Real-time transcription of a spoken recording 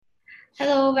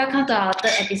Hello, welcome to our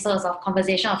third episode of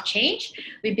Conversation of Change.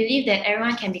 We believe that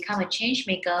everyone can become a change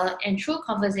maker, and through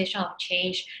Conversation of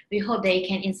Change, we hope that it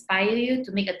can inspire you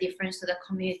to make a difference to the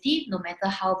community, no matter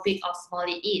how big or small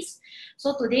it is.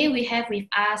 So today we have with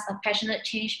us a passionate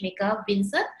change maker,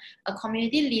 Vincent, a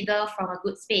community leader from A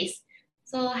Good Space.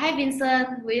 So hi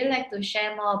Vincent, would you like to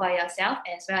share more about yourself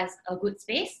as well as A Good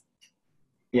Space?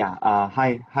 Yeah,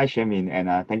 hi, Shemin,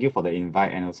 and thank you for the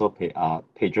invite, and also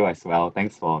Pedro as well.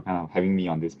 Thanks for kind of having me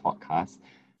on this podcast.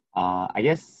 I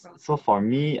guess so. For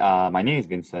me, my name is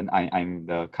Vincent. I'm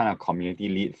the kind of community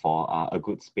lead for A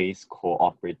Good Space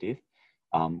Cooperative.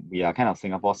 We are kind of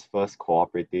Singapore's first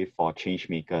cooperative for change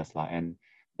makers, lah. And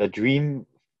the dream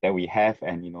that we have,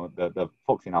 and the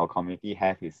folks in our community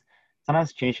have, is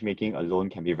sometimes change making alone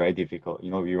can be very difficult.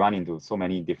 We run into so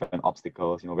many different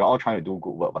obstacles. We're all trying to do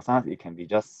good work, but sometimes it can be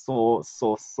just so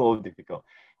difficult.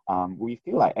 We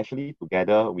feel like actually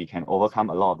together we can overcome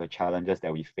a lot of the challenges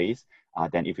that we face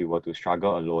than if we were to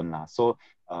struggle alone. So,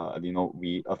 a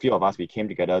few of us, we came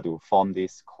together to form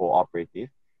this cooperative.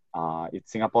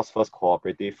 It's Singapore's first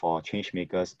cooperative for change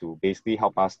makers to basically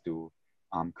help us to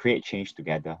create change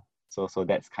together. So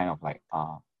that's kind of like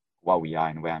what we are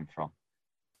and where I'm from.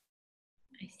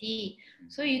 I see.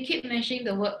 So you keep mentioning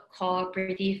the word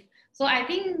cooperative. So I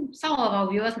think some of our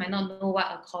viewers might not know what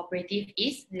a cooperative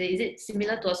is. Is it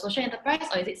similar to a social enterprise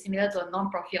or is it similar to a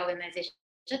non-profit organization?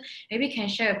 Maybe you can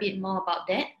share a bit more about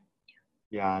that.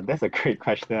 Yeah, that's a great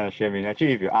question, Shemin.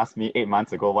 Actually, if you asked me 8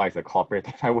 months ago what is a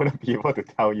cooperative, I wouldn't be able to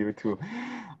tell you too.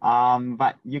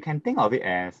 But you can think of it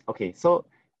as, okay, so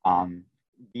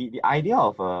the idea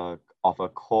of a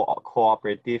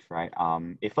cooperative, right?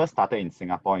 It first started in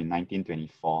Singapore in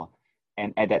 1924.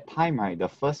 And at that time, right, the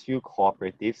first few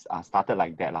cooperatives started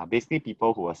like that. Basically,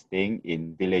 people who were staying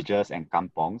in villages and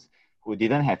kampongs who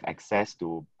didn't have access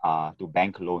to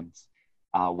bank loans.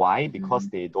 Why? Because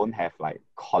they don't have like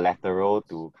collateral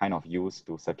to kind of use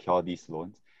to secure these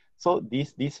loans. So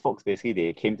these folks basically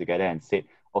they came together and said,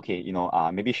 okay,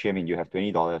 maybe Xuemin, you have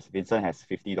 $20, Vincent has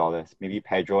 $50, maybe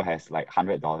Pedro has like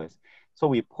 $100. So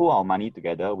we pool our money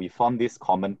together, we form this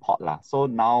common pot lah. So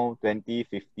now 20,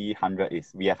 50, 100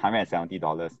 is we have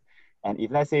 $170. And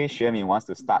if let's say Xuemin wants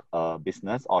to start a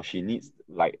business or she needs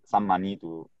like some money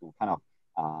to kind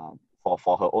of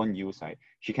for her own use, right?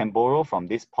 She can borrow from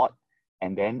this pot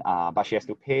and then but she has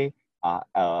to pay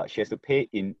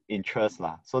in interest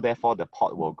lah. So therefore the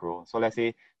pot will grow. So let's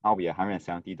say now we are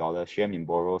 $170. Xuemin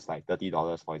borrows like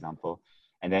 $30, for example.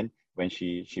 And then when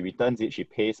she returns it, she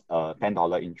pays a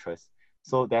 $10 interest.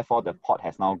 So therefore the pot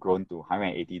has now grown to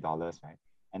 $180, right?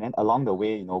 And then along the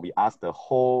way, we ask the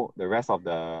rest of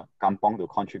the kampong to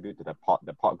contribute to the pot.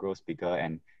 The pot grows bigger,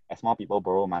 and as more people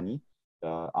borrow money,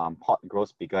 the pot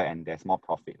grows bigger and there's more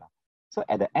profit lah. So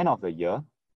at the end of the year,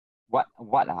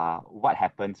 what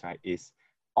happens, right, is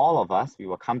all of us, we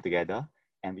will come together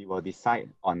and we will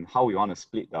decide on how we want to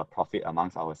split the profit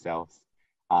amongst ourselves.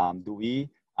 Do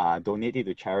we donate it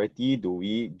to charity? Do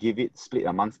we give it split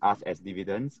amongst us as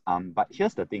dividends? But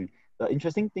here's the thing. The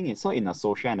interesting thing is, so in a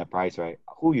social enterprise, right,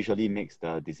 who usually makes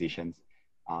the decisions?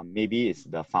 Maybe it's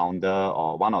the founder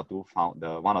or one or two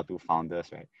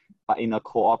founders, right? But in a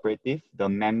cooperative, the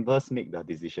members make the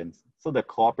decisions. So the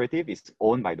cooperative is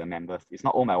owned by the members. It's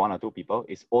not owned by one or two people.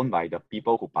 It's owned by the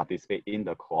people who participate in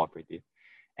the cooperative.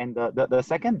 And the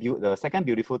second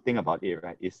beautiful thing about it,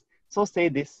 right, is so say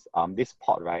this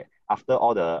pot, right, after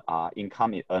all the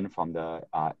income it earned from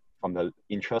the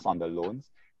interest on the loans,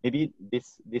 maybe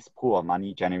this pool of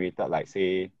money generated like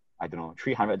say, I don't know,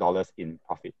 $300 in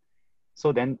profit.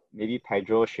 So then maybe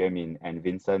Pedro, Xuemin, and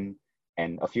Vincent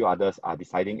and a few others are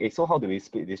deciding, hey, so how do we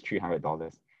split this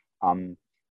 $300?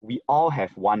 We all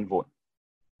have one vote,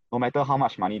 no matter how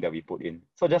much money that we put in.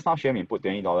 So just now Xuemin put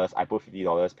 $20, I put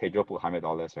 $50, Pedro put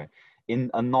 $100, right? In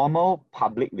a normal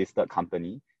public listed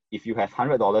company, if you have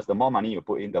 $100, the more money you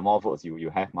put in, the more votes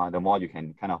you have, the more you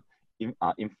can kind of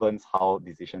influence how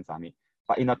decisions are made.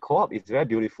 But in a co-op, it's very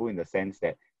beautiful in the sense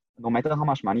that no matter how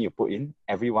much money you put in,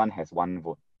 everyone has one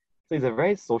vote. So it's a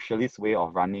very socialist way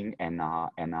of running an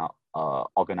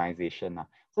organization.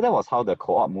 So that was how the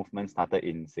co-op movement started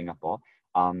in Singapore.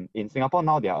 In Singapore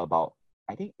now, there are about,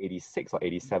 I think, 86 or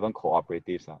 87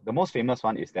 cooperatives. The most famous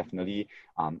one is definitely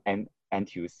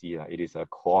NTUC. It is a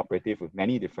cooperative with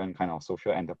many different kind of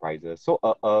social enterprises. So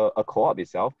a co-op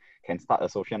itself can start a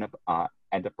social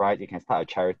enterprise. It can start a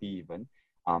charity even.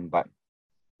 But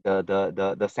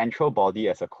the central body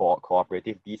as a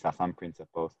cooperative, these are some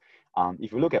principles.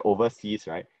 If you look at overseas,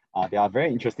 right, there are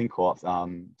very interesting co-ops.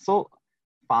 So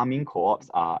farming co-ops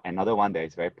are another one that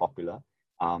is very popular.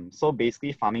 So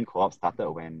basically, farming co-op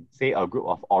started when, say, a group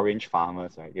of orange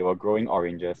farmers, right? They were growing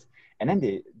oranges, and then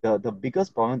the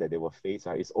biggest problem that they will face,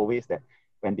 right, is always that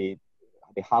when they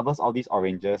harvest all these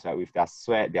oranges, right, with their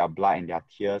sweat, their blood, and their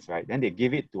tears, right, then they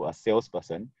give it to a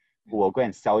salesperson who will go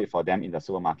and sell it for them in the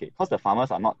supermarket. Because the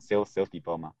farmers are not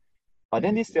salespeople, ma. But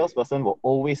then this salesperson will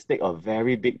always take a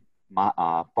very big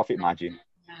profit margin.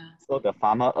 Yeah. So the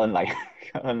farmer earn like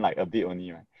earn like a bit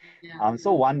only, right? Yeah.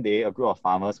 So one day a group of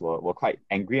farmers were quite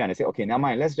angry and they said, okay, never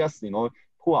mind, let's just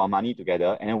pool our money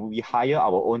together and then we hire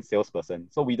our own salesperson.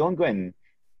 So each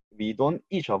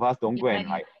of us don't go and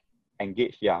like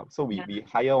engage. Yeah. So we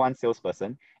hire one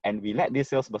salesperson and we let this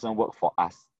salesperson work for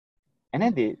us. And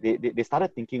then they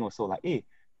started thinking also like, hey,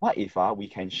 what if we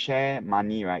can share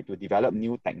money, right, to develop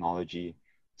new technology?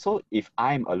 So if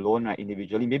I'm alone, right,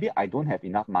 individually, maybe I don't have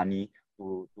enough money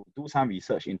to do some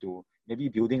research into maybe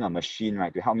building a machine,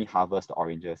 right, to help me harvest the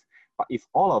oranges. But if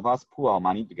all of us pool our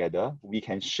money together, we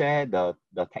can share the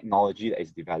technology that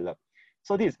is developed.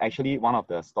 So this is actually one of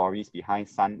the stories behind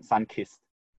Sunkist.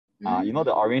 You know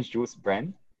the orange juice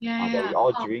brand that we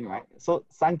all drink, right? So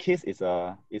Sunkist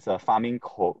is a farming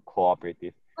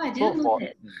cooperative. Oh, I didn't know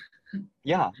that.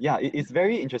 It's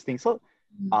very interesting. So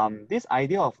this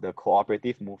idea of the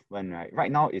cooperative movement,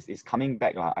 right now is coming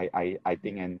back, I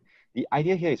think, and the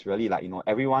idea here is really like,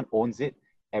 everyone owns it,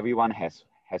 everyone has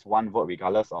one vote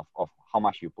regardless of how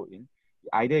much you put in.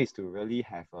 The idea is to really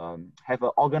have an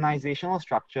organizational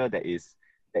structure that is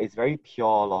very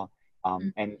pure.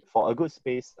 And for A Good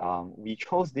Space, we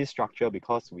chose this structure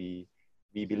because we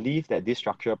believe that this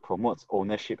structure promotes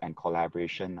ownership and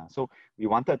collaboration. So we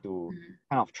wanted to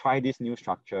kind of try this new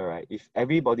structure, right? If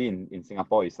everybody in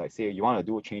Singapore is like, say, you want to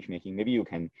do change making, maybe you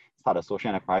can start a social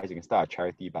enterprise, you can start a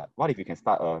charity, but what if you can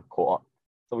start a co-op?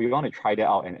 So we want to try that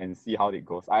out and see how it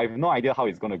goes. I have no idea how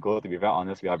it's going to go, to be very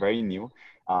honest. We are very new.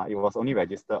 It was only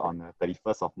registered on the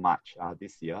 31st of March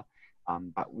this year.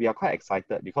 But we are quite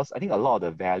excited because I think a lot of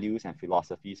the values and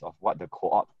philosophies of what the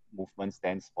co-op movement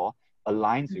stands for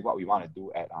aligns with what we want to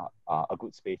do at A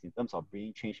Good Space in terms of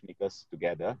bringing change makers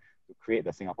together to create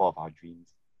the Singapore of our dreams.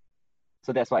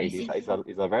 So that's what it is.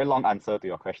 It's a very long answer to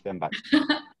your question, but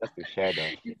just to share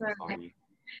the story.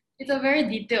 It's a very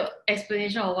detailed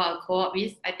explanation of what a co-op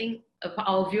is. I think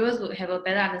our viewers would have a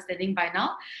better understanding by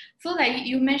now. So like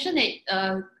you mentioned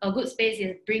that A Good Space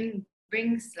is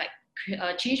brings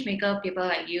like change maker people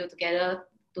like you together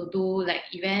to do like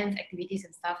events, activities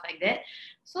and stuff like that.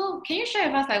 So can you share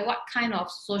with us like what kind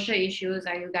of social issues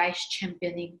are you guys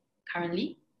championing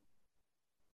currently?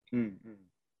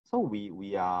 So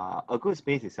we are A Good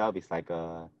Space itself is like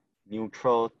a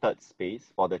neutral third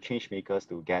space for the change makers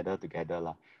to gather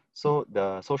together. So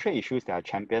the social issues that are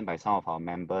championed by some of our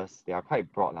members, they are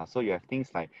quite broad. So you have things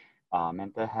like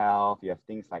mental health, you have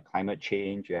things like climate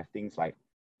change, you have things like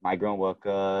migrant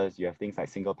workers, you have things like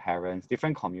single parents,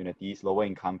 different communities, lower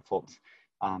income folks.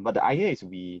 But the idea is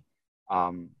we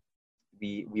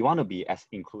want to be as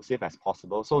inclusive as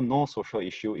possible. So no social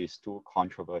issue is too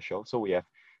controversial. So we have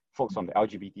folks from the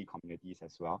LGBT communities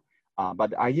as well.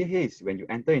 But the idea here is when you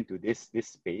enter into this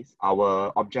space,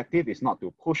 our objective is not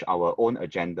to push our own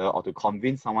agenda or to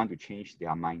convince someone to change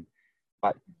their mind.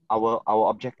 But our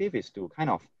objective is to kind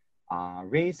of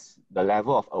raise the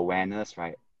level of awareness,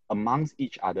 right, amongst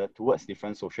each other towards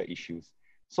different social issues.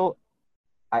 So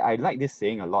I like this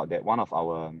saying a lot that one of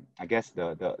our, I guess,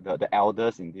 the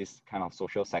elders in this kind of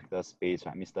social sector space,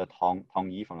 right, Mr.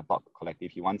 Tong Yi from the Thought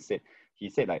Collective, he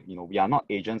said like, we are not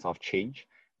agents of change,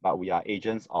 but we are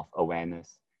agents of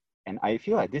awareness. And I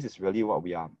feel like this is really what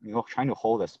we are, trying to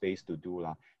hold a space to do.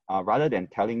 Rather than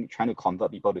trying to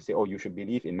convert people to say, oh, you should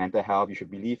believe in mental health, you should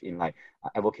believe in like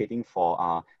advocating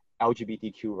for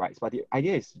LGBTQ rights. But the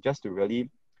idea is just to really,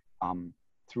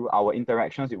 through our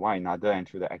interactions with one another and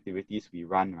through the activities we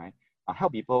run, right,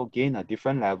 help people gain a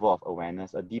different level of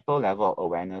awareness, a deeper level of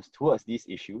awareness towards these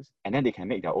issues, and then they can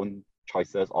make their own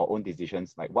choices or own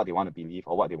decisions, like what they want to believe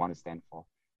or what they want to stand for.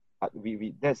 But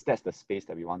that's the space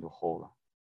that we want to hold.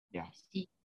 Yeah. I see.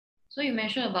 So you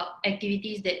mentioned about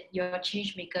activities that your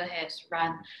change maker has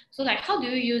run. So like how do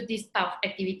you use these type of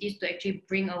activities to actually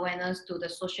bring awareness to the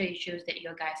social issues that you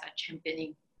guys are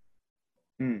championing?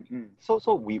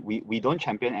 So we don't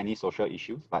champion any social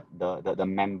issues, but the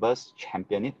members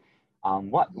champion it.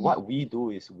 What we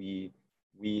do is we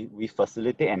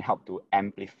facilitate and help to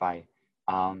amplify.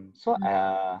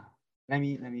 Let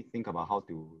me think about how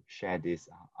to share this.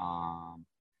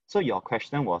 So your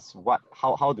question was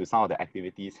how do some of the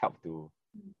activities help to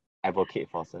advocate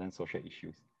for certain social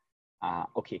issues?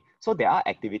 Okay, so there are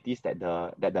activities that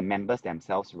the members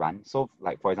themselves run. So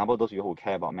like, for example, those people who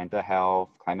care about mental health,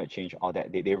 climate change, all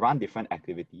that, they run different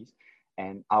activities.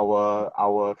 And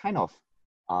our kind of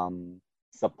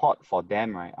support for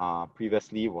them, right,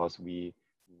 previously was we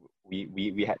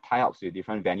had tie-ups with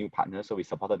different venue partners, so we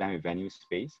supported them with venue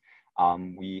space.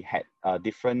 We had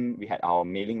our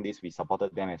mailing list, we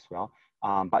supported them as well.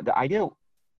 But the idea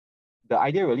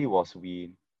really was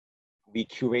we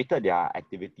curated their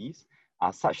activities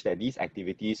such that these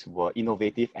activities were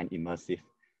innovative and immersive.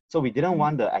 So we didn't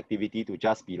want the activity to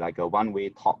just be like a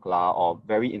one-way talk or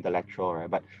very intellectual, right?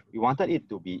 But we wanted it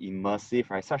to be immersive,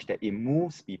 right? Such that it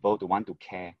moves people to want to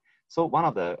care. So one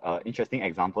of the interesting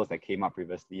examples that came up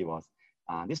previously was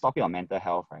this topic of mental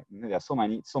health, right? You know, there's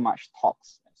so much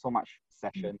talks, so much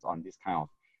sessions on this kind of,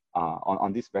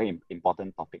 on this very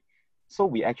important topic. So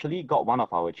we actually got one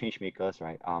of our change makers,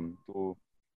 right,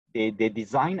 they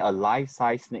designed a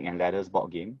life-size snake and ladders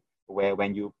board game where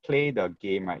when you play the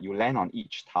game, right, you land on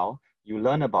each tile, you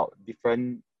learn about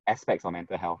different aspects of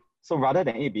mental health. So rather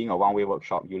than it being a one-way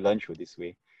workshop, you learn through this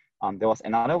way. There was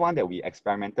another one that we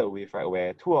experimented with, right,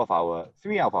 where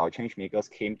three of our change makers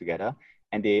came together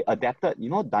and they adapted, you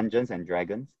know, Dungeons and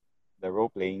Dragons, the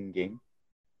role-playing game.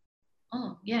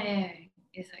 Oh, yeah.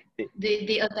 It's like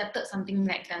they adapted something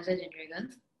like Dungeons and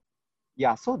Dragons.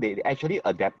 Yeah, so they actually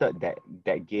adapted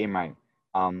that game, right?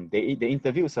 They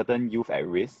interviewed certain youth at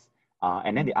risk,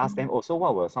 and then they asked them also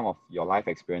what were some of your life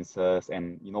experiences,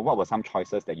 and you know what were some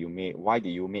choices that you made? Why did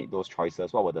you make those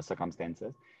choices? What were the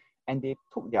circumstances? And they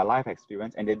took their life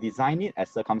experience and they designed it as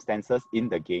circumstances in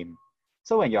the game.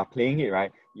 So when you are playing it,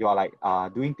 right, you are like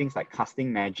doing things like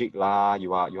casting magic lah.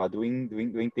 You are doing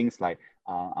things like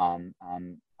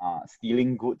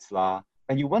stealing goods lah.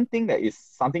 And you won't think that is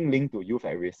something linked to youth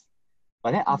at risk.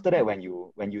 But then after that, when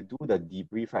you do the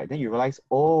debrief, right, then you realize,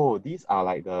 oh, these are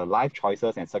like the life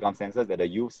choices and circumstances that the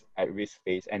youths at risk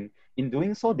face. And in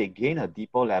doing so, they gain a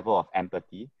deeper level of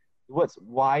empathy towards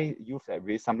why youth at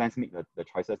risk sometimes make the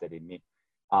choices that they make.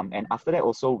 And after that,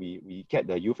 also, we get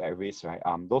the youth at risk, right,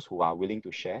 those who are willing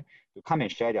to share, to come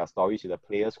and share their stories with the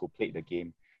players who played the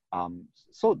game.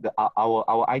 So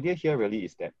our idea here really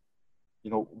is that,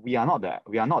 you know, we are not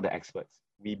the experts.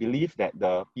 We believe that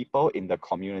the people in the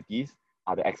communities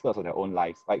are the experts of their own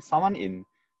lives. Like someone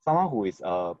who is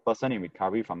a person in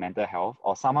recovery from mental health,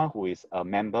 or someone who is a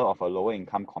member of a lower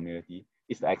income community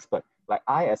is the expert. Like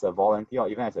I, as a volunteer or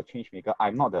even as a change maker,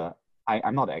 I'm not the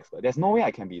expert. There's no way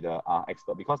I can be the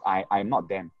expert because I'm not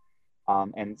them.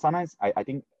 And sometimes I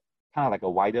think kind of like a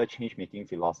wider change making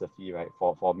philosophy, right,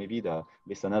 for maybe the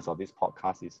listeners of this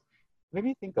podcast is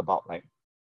maybe think about like,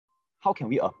 how can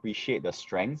we appreciate the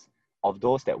strengths of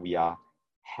those that we are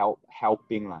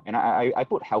helping? And I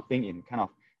put helping in kind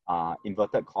of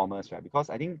inverted commas, right? Because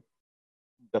I think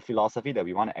the philosophy that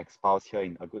we want to espouse here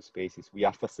in A Good Space is we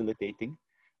are facilitating.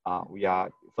 We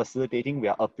are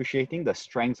appreciating the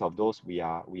strengths of those we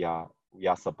are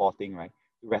supporting, right?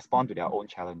 To respond to their own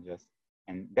challenges.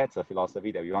 And that's a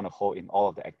philosophy that we want to hold in all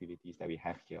of the activities that we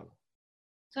have here.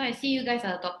 So I see you guys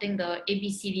are adopting the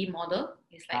ABCD model.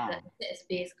 It's like the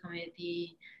assets-based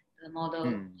community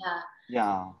model.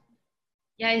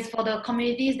 Yeah, it's for the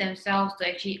communities themselves to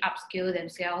actually upskill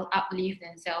themselves, uplift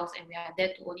themselves, and we are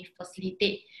there to only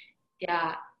facilitate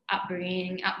their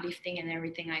upbringing, uplifting, and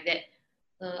everything like that.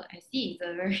 So I see it's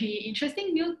a very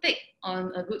interesting new take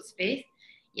on A Good Space.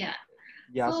 Yeah.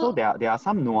 Yeah, so there are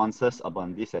some nuances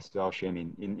about this as well,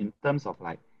 Xiaomin, in terms of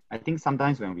like, I think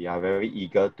sometimes when we are very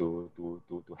eager to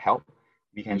help,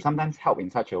 we can sometimes help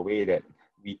in such a way that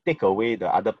we take away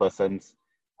the other person's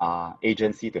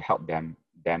agency to help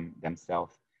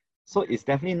themselves. So it's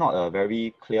definitely not a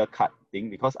very clear-cut thing,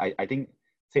 because I think,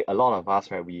 say, a lot of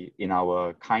us, right, we, in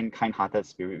our kind-hearted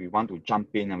spirit, we want to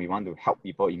jump in and we want to help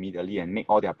people immediately and make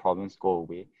all their problems go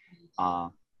away.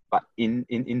 But in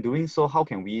doing so, how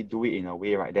can we do it in a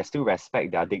way, right, that still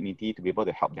respect their dignity to be able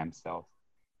to help themselves?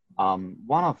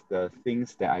 One of the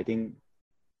things that I think,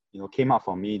 you know, came up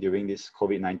for me during this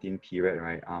COVID-19 period,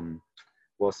 right,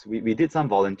 was we did some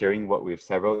volunteering work with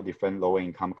several different lower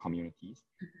income communities.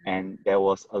 And there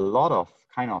was a lot of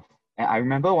and I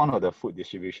remember one of the food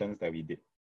distributions that we did.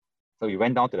 So we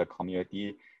went down to the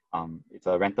community. It's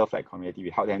a rental flat community. We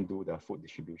helped them do the food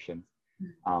distribution.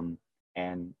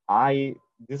 And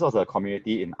this was a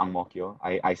community in Ang Mo Kio.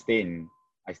 I stay in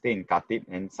Khatib,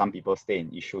 and some people stay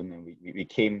in Yishun, and we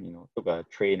came, you know, took a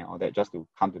train and all that just to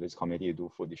come to this community to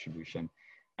do food distribution.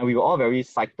 And we were all very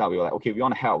psyched up. We were like, okay, we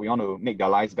want to help. We want to make their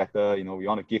lives better. You know, we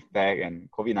want to give back. And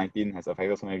COVID-19 has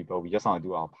affected so many people. We just want to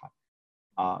do our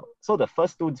part. So the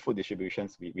first two food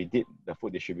distributions, we did the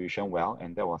food distribution well,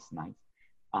 and that was nice.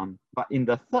 But in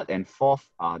the third and fourth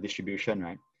distribution,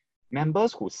 right,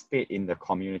 members who stayed in the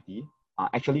community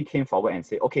actually came forward and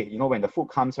said, okay, you know, when the food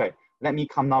comes, right, let me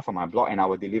come down from my block and I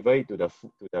will deliver it to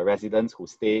the residents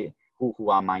who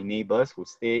are my neighbors who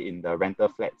stay in the rental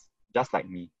flats, just like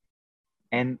me.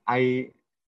 And I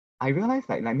realized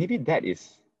like maybe that is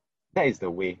the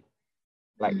way,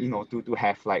 like, you know, to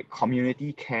have like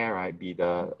community care, right, be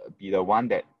the one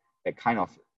that kind of,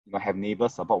 you know, have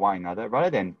neighbors support one another, rather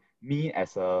than me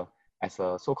as a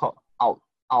so-called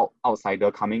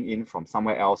outsider coming in from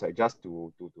somewhere else, like, just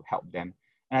to help them.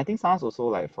 And I think sometimes also,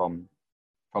 like, from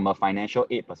a financial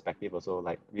aid perspective also,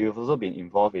 like, we've also been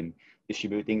involved in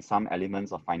distributing some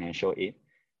elements of financial aid.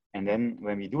 And then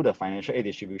when we do the financial aid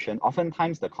distribution,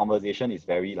 oftentimes the conversation is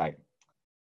very like,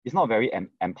 it's not very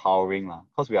empowering lah,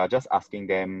 because we are just asking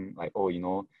them like, oh, you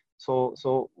know,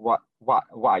 so what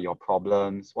are your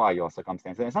problems? What are your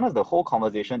circumstances? And sometimes the whole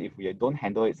conversation, if we don't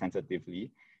handle it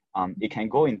sensitively, it can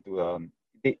go into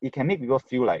it can make people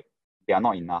feel like they are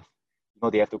not enough. You know,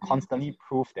 they have to constantly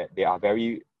prove that they are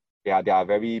very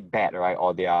bad, right?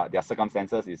 Or their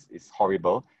circumstances is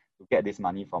horrible to get this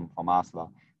money from us lah.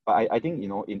 But I think, you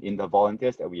know, in the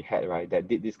volunteers that we had, right, that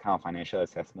did this kind of financial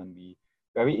assessment, we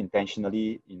very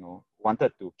intentionally, you know,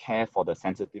 wanted to care for the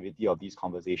sensitivity of these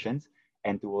conversations,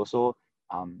 and to also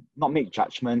not make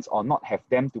judgments or not have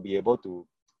them to be able to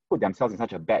put themselves in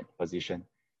such a bad position.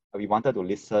 We wanted to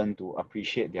listen, to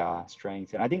appreciate their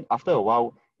strengths. And I think after a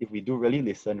while, if we do really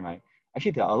listen, right,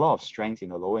 actually there are a lot of strengths in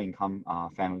the lower income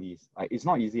families. Like, it's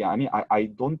not easy. I mean, I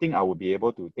don't think I would be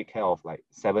able to take care of like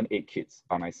 7-8 kids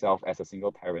by myself as a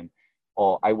single parent,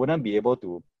 or I wouldn't be able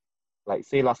to, like,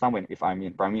 say last time if I'm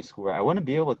in primary school, right, I want to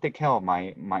be able to take care of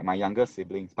my younger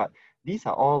siblings. But these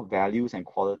are all values and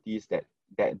qualities that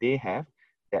they have,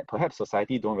 that perhaps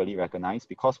society don't really recognize,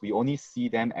 because we only see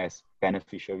them as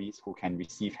beneficiaries who can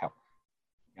receive help.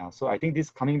 Yeah, so I think this,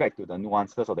 coming back to the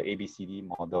nuances of the ABCD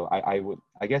model, I would,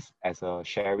 I guess, as a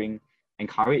sharing,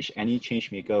 encourage any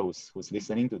change maker who's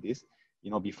listening to this,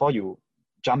 you know, before you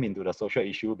jump into the social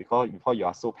issue, before you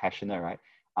are so passionate, right,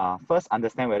 first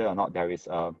understand whether or not there is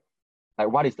a, like,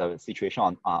 what is the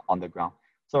situation on the ground.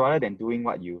 So rather than doing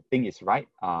what you think is right,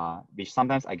 which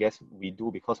sometimes I guess we do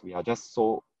because we are just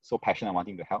so passionate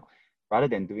wanting to help, rather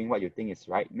than doing what you think is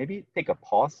right, maybe take a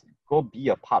pause, go be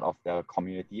a part of the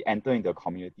community, enter into the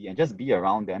community, and just be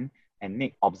around them and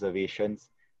make observations,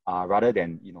 rather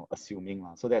than, you know, assuming.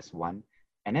 So that's one.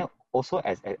 And then also,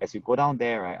 as you go down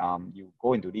there, right, you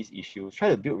go into these issues, try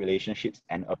to build relationships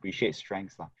and appreciate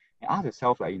strengths, and ask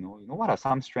yourself, like, you know, what are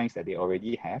some strengths that they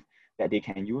already have that they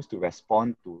can use to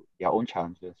respond to their own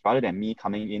challenges, rather than me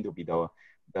coming in to be the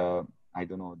I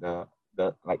don't know,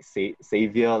 the like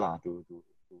savior lah, to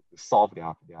solve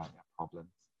their problems.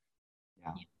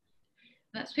 Yeah.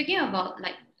 But speaking about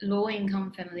like low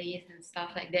income families and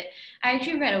stuff like that, I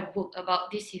actually read a book about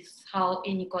this is how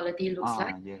inequality looks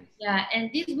like. Yes. Yeah,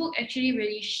 and this book actually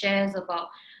really shares about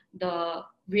the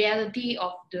reality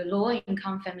of the lower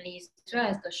income families, as well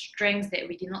as the strengths that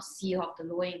we did not see of the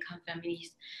lower income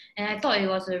families. And I thought it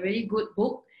was a really good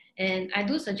book. And I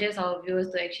do suggest our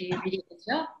viewers to actually read it as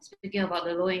well, speaking about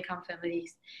the low income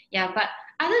families. Yeah, but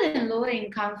other than lower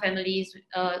income families,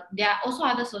 there are also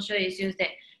other social issues that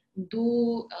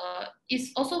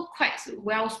is also quite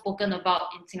well spoken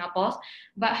about in Singapore.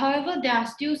 But however, there are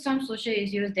still some social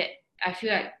issues that I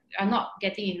feel like are not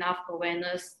getting enough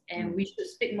awareness, and we should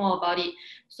speak more about it.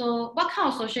 So what kind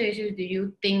of social issues do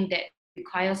you think that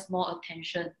requires more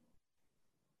attention?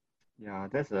 Yeah,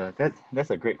 that's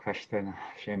a great question,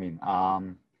 Shamin.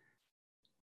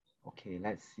 Okay,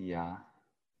 let's see.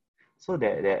 So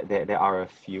there are a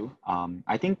few.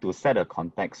 I think to set a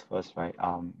context first, right?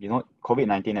 You know,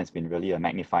 COVID-19 has been really a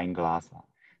magnifying glass.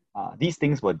 These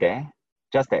things were there,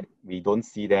 just that we don't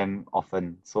see them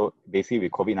often. So basically,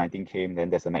 with COVID-19 came,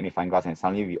 then there's a magnifying glass, and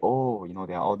suddenly you know,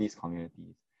 there are all these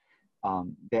communities.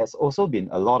 There's also been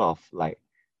a lot of like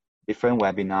different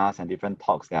webinars and different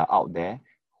talks that are out there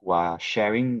who are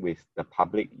sharing with the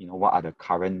public, you know, what are the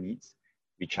current needs,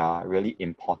 which are really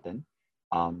important.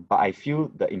 But I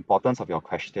feel the importance of your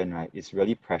question, right, is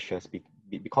really precious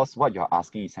because what you're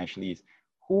asking essentially is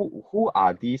who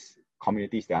are these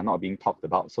communities that are not being talked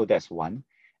about? So that's one.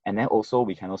 And then also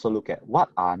we can also look at what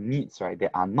are needs, right,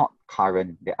 that are not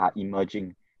current, that are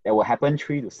emerging, that will happen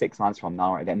 3 to 6 months from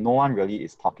now, right, that no one really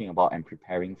is talking about and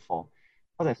preparing for.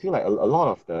 Because I feel like a lot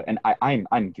of and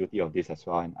I'm guilty of this as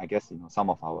well, and I guess, you know, some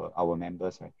of our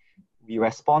members, right, we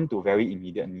respond to very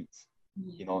immediate needs.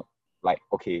 You know, like,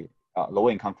 okay,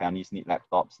 lower income families need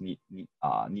laptops, need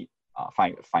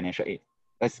financial aid.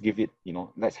 Let's give it, you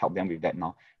know, let's help them with that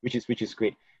now, which is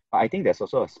great. But I think there's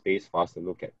also a space for us to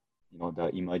look at, you know, the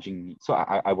emerging needs. So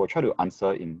I will try to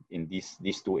answer in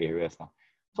these two areas now.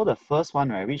 So the first one,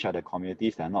 right, which are the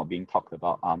communities that are not being talked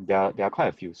about? There are quite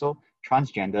a few. So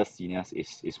transgender seniors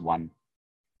is one.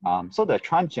 So the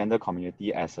transgender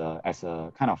community as a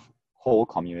kind of whole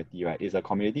community, right, is a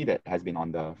community that has been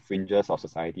on the fringes of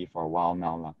society for a while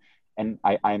now. And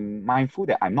I'm mindful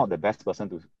that I'm not the best person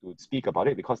to speak about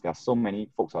it because there are so many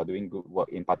folks who are doing good work,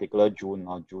 in particular June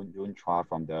Chua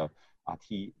from the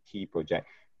T project.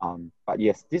 But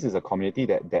yes, this is a community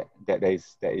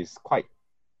that is quite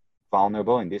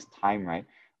vulnerable in this time, right?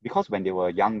 Because when they were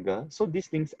younger, so these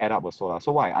things add up also.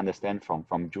 So what I understand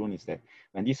from June is that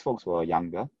when these folks were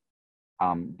younger,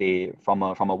 they from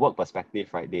a work perspective,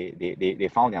 right? They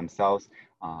found themselves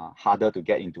harder to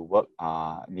get into work.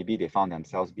 Maybe they found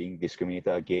themselves being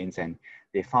discriminated against, and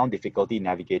they found difficulty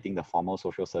navigating the formal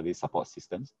social service support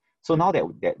systems. So now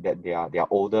that they are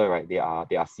older, right? They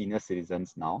are senior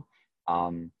citizens now.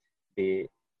 They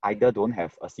either don't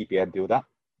have a CPF build-up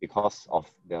because of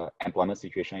the employment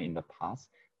situation in the past,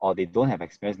 or they don't have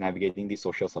experience navigating these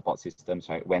social support systems,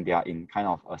 right? When they are in kind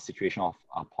of a situation of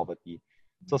poverty.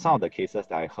 So some of the cases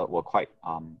that I heard were quite,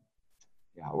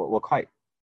 were quite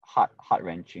heart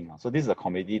wrenching. So this is a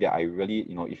community that I really,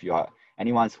 if you are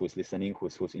anyone who's listening,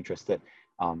 who's interested,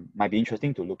 might be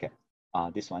interesting to look at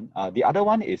this one. The other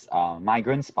one is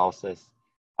migrant spouses.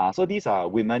 So these are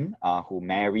women who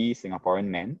marry Singaporean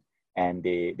men, and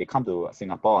they come to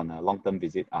Singapore on a long-term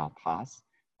visit pass,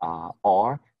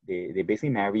 or they basically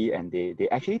marry and they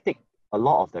actually take a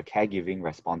lot of the caregiving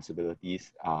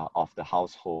responsibilities of the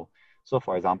household. So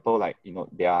for example, like,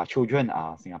 their children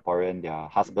are Singaporean, their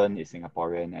husband is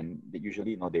Singaporean, and they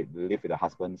usually, they live with the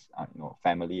husband's,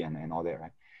 family and all that,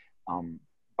 right?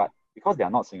 But because they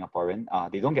are not Singaporean,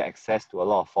 they don't get access to a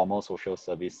lot of formal social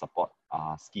service support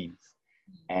schemes.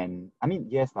 And I mean,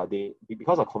 yes, they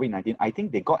because of COVID-19, I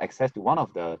think they got access to one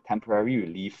of the temporary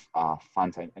relief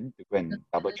funds. I need to go and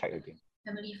double check again.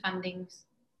 Family fundings.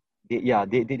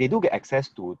 They do get access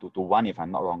to one, if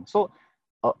I'm not wrong. So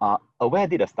Aware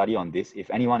did a study on this. If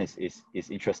anyone is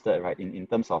interested, right, in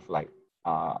terms of like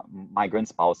migrant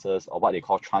spouses or what they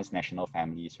call transnational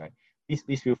families, right,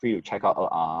 please feel free to check out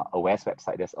Aware's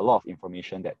website. There's a lot of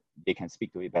information that they can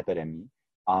speak to it better than me.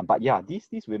 But yeah, these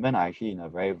women are actually in a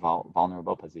very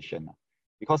vulnerable position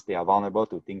because they are vulnerable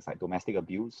to things like domestic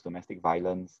abuse, domestic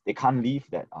violence. They can't leave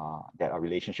that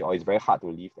relationship, or it's very hard to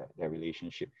leave that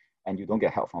relationship, and you don't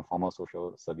get help from formal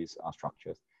social service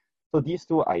structures. So these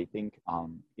two, I think,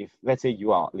 if let's say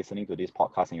you are listening to this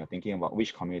podcast and you're thinking about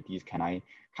which communities can I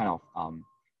kind of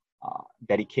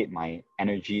dedicate my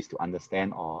energies to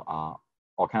understand or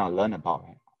kind of learn about,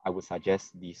 right, I would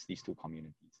suggest these two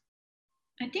communities.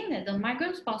 I think that the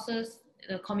migrant spouses,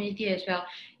 the community as well,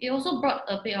 it also brought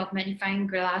a bit of magnifying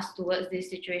glass towards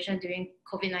this situation during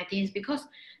COVID-19 because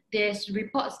there's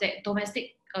reports that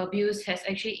domestic abuse has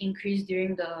actually increased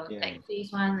during the like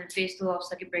phase 1 and phase 2 of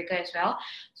circuit breaker as well.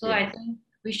 So I think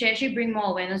we should actually bring more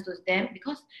awareness to them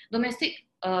because domestic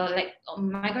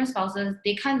migrant spouses,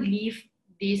 they can't leave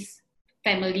this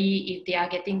family if they are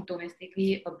getting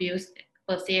domestically abused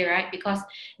per se, right? Because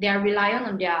they are reliant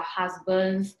on their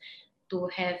husbands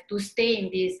to stay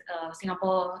in this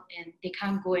Singapore, and they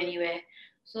can't go anywhere.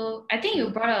 So I think you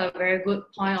brought up a very good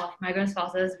point of migrant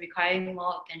spouses requiring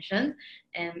more attention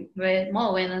and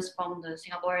more awareness from the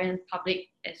Singaporean public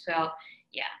as well.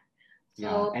 Yeah.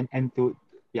 So,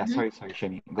 sorry,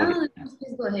 Shani. Go ahead.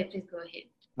 Please go ahead.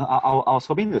 No, I was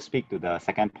hoping to speak to the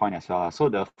second point as well. So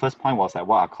the first point was like,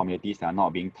 what are communities that are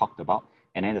not being talked about?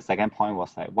 And then the second point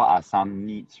was like, what are some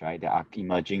needs, right, that are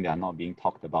emerging that are not being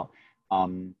talked about?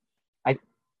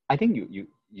 I think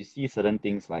you see certain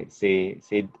things like say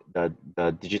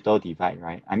the digital divide,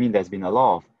 right? I mean, there's been a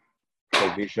lot of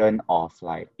provision of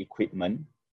like equipment,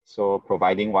 so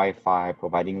providing Wi-Fi,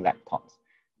 providing laptops.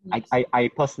 Yes. I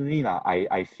personally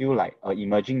I feel like an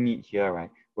emerging need here, right,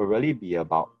 will really be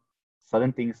about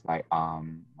certain things like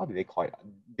what do they call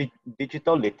it?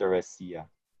 Digital literacy.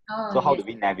 So how do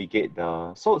we navigate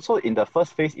so in the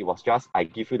first phase, it was just, I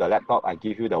give you the laptop, I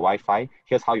give you the Wi-Fi,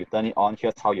 here's how you turn it on,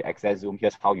 here's how you access Zoom,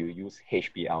 here's how you use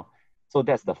HBL. So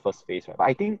that's the first phase, right? But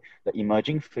I think the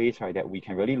emerging phase, right, that we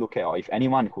can really look at, or if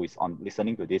anyone who is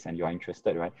listening to this and you're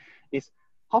interested, right, is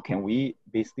how can we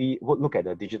basically look at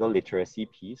the digital literacy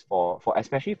piece for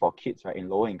especially for kids, right, in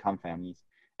lower income families,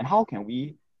 and how can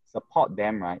we support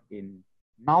them, right, in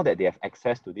now that they have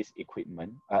access to this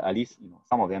equipment, at least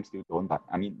some of them still don't, but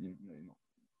I mean,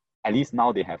 at least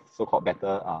now they have so-called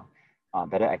better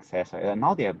access, right? And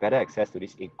now they have better access to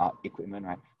this equipment,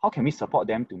 right? How can we support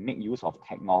them to make use of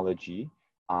technology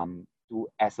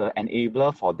as an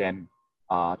enabler for them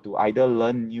to either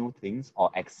learn new things or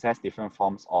access different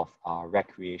forms of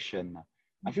recreation?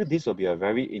 I feel this will be a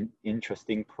very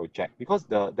interesting project because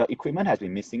the equipment has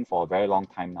been missing for a very long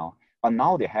time now. but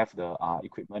now they have the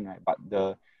equipment, right?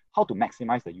 But how to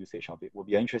maximize the usage of it will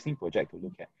be an interesting project to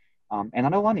look at.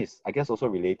 Another one is, I guess, also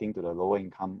relating to the lower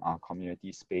income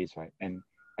community space, right? And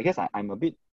I guess I'm a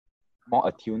bit more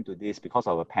attuned to this because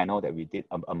of a panel that we did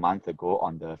a month ago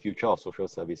on the future of social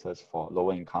services for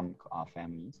lower income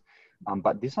families.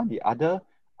 But this one, the other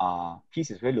piece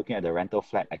is really looking at the rental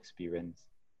flat experience.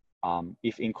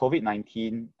 If in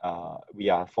COVID-19, we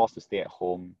are forced to stay at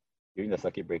home during the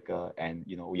circuit breaker, and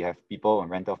we have people in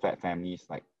rental flat families,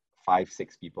 like 5,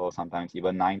 6 people, sometimes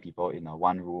even 9 people in a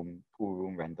 1-room,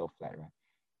 2-room rental flat,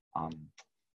 right?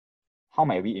 How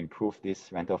might we improve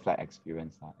this rental flat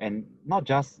experience? And not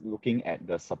just looking at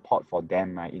the support for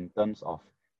them, right, in terms of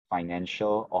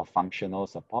financial or functional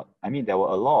support. I mean, there were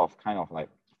a lot of kind of like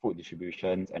food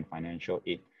distributions and financial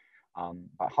aid.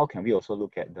 But how can we also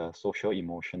look at the social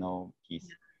emotional piece?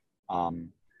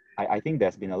 I think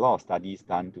there's been a lot of studies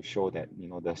done to show that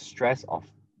the stress of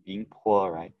being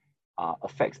poor, right,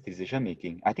 affects decision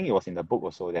making. I think it was in the book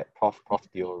also that Prof.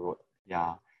 Deol wrote.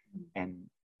 Yeah, and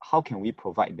how can we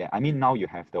provide that? I mean, now you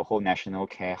have the whole national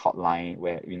care hotline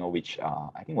where which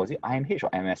I think was it IMH or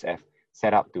MSF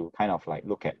set up to kind of like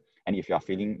look at, and if you are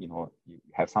feeling you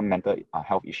have some mental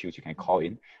health issues, you can call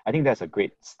in. I think that's a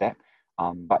great step.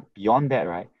 But beyond that,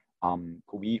 right?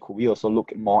 Could we also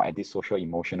look more at this social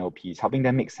emotional piece, helping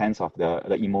them make sense of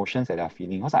the emotions that they're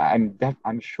feeling? Because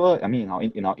I'm sure, I mean,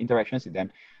 in our interactions with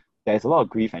them, there's a lot of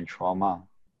grief and trauma.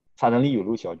 Suddenly you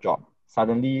lose your job.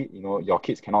 Suddenly, your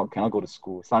kids cannot go to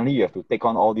school. Suddenly you have to take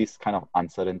on all this kind of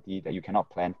uncertainty that you cannot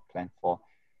plan for.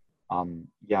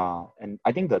 Yeah, and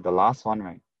I think that the last one,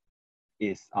 right,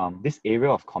 is this area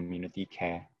of community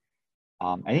care.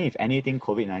 I think if anything,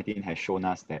 COVID-19 has shown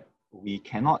us that we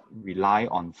cannot rely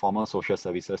on formal social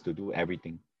services to do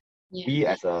everything.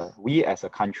 Yeah. We as a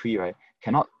country, right,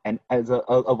 cannot, and as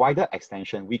a wider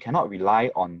extension, we cannot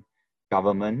rely on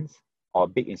governments or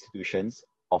big institutions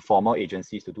or formal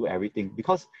agencies to do everything,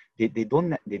 because they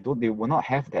will not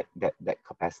have that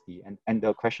capacity. And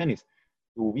the question is,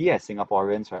 do we as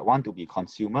Singaporeans, right, want to be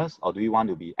consumers, or do we want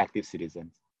to be active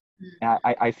citizens? And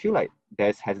I feel like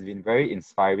there has been very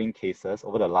inspiring cases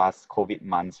over the last COVID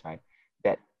months, right,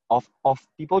 that of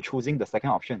people choosing the second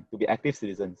option, to be active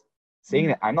citizens, saying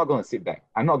that I'm not going to sit back,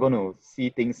 I'm not going to see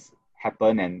things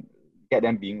happen and get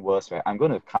them being worse, right? I'm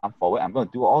going to come forward, I'm going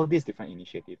to do all these different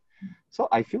initiatives. So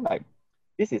I feel like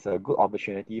this is a good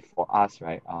opportunity for us,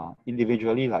 right?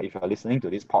 Individually, like if you're listening to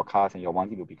this podcast and you're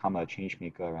wanting to become a change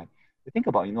maker, right? To think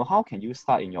about, how can you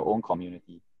start in your own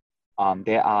community?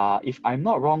 There are, if I'm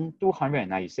not wrong,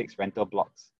 296 rental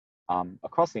blocks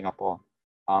across Singapore.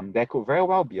 There could very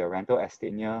well be a rental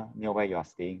estate near where you are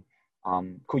staying.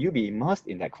 Could you be immersed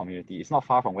in that community? It's not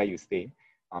far from where you stay.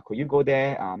 Could you go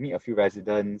there, meet a few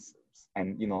residents,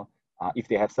 and if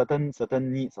they have certain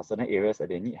needs or certain areas that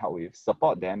they need help with,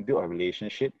 support them, build a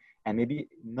relationship, and maybe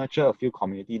nurture a few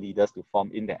community leaders to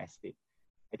form in the estate.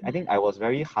 I think I was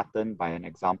very heartened by an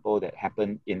example that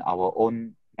happened in our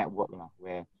own network,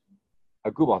 where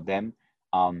a group of them,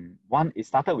 it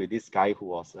started with this guy who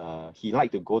was, he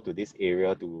liked to go to this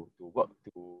area to work,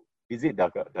 to visit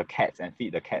the cats and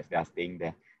feed the cats that are staying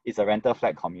there. It's a rental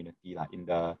flat community in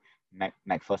the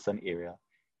MacPherson area.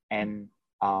 And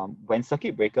when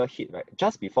circuit breaker hit, right,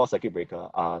 just before circuit breaker,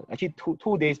 actually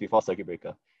 2 days before circuit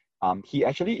breaker, he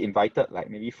actually invited like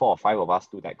maybe 4 or 5 of us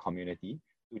to that community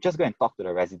to just go and talk to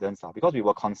the residents, because we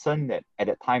were concerned that at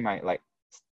that time, right, like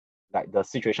the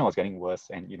situation was getting worse,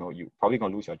 and you probably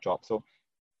gonna lose your job. So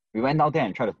we went out there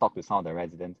and tried to talk to some of the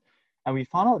residents, and we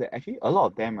found out that actually a lot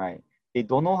of them, right, they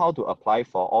don't know how to apply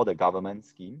for all the government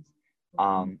schemes.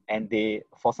 And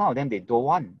for some of them, they don't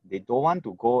want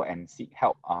to go and seek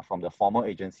help from the formal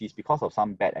agencies because of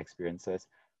some bad experiences,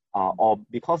 or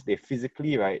because they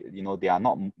physically, right, they are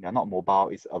not mobile.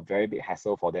 It's a very big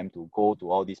hassle for them to go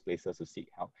to all these places to seek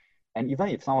help. And even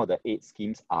if some of the aid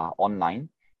schemes are online,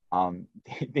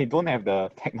 they don't have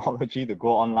the technology to go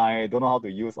online, don't know how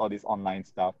to use all this online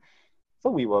stuff. So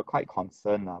we were quite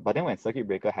concerned. But then when circuit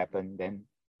breaker happened, then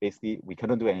basically we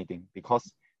couldn't do anything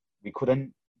because we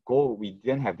couldn't go, we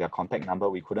didn't have their contact number,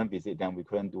 we couldn't visit them, we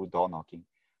couldn't do door knocking.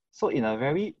 So in a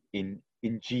very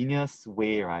ingenious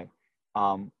way, right,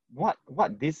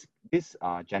 what this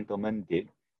gentleman did,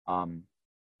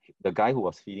 the guy who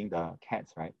was feeding the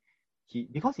cats, right,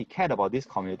 because he cared about this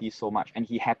community so much, and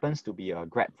he happens to be a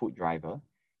Grab food driver,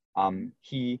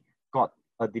 he got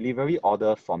a delivery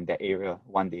order from that area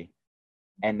one day.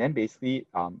 And then basically,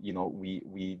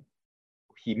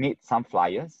 he made some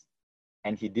flyers,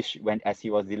 and as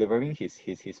he was delivering his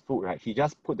food, right, he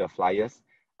just put the flyers,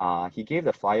 he gave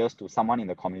the flyers to someone in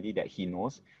the community that he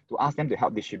knows to ask them to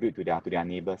help distribute to their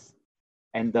neighbors.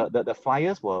 And the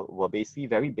flyers were basically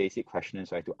very basic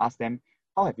questions, right? To ask them,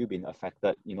 how have you been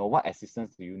affected? You know, what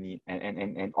assistance do you need?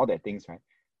 And all that things, right?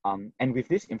 And with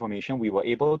this information, we were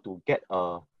able to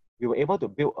build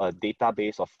a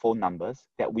database of phone numbers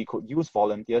that we could use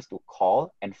volunteers to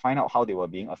call and find out how they were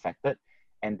being affected,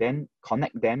 and then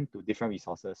connect them to different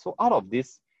resources. So out of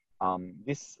this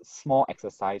small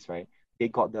exercise, right, they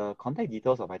got the contact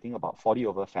details of, I think, about 40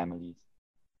 over families.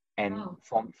 And Wow.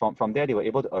 from there, they were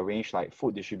able to arrange like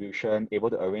food distribution, able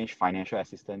to arrange financial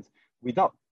assistance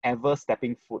without ever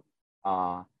stepping foot,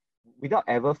 without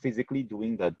ever physically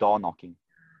doing the door knocking.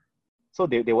 So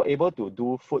they were able to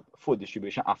do food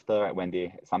distribution after, right, when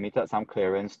they submitted some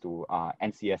clearance to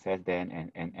NCSS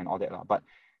then and all that. But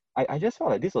I just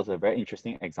felt like this was a very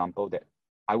interesting example that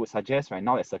I would suggest right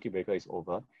now that circuit breaker is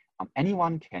over,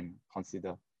 anyone can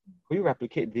consider. Could you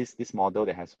replicate this model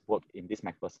that has worked in this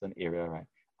McPherson area, right?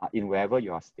 In wherever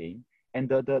you are staying. And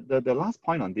the last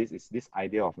point on this is this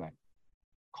idea of like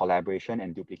collaboration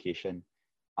and duplication.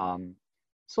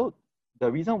 So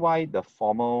the reason why the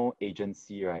formal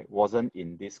agency, right, wasn't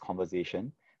in this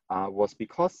conversation was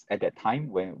because at that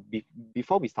time,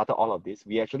 before we started all of this,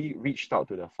 we actually reached out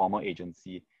to the formal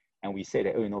agency and we said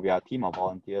that, oh, you know, we are a team of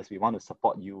volunteers. We want to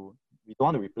support you. We don't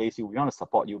want to replace you. We want to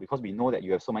support you because we know that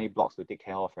you have so many blocks to take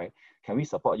care of, right? Can we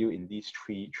support you in these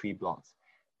three blocks?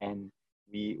 And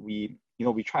we you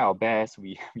know, we try our best.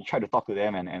 We try to talk to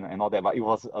them and all that, but it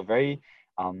was a very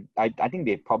I think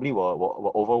they probably were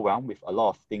overwhelmed with a lot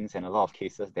of things and a lot of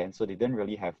cases then, so they didn't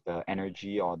really have the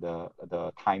energy or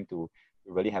the time to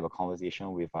really have a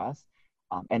conversation with us,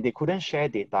 and they couldn't share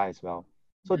data as well.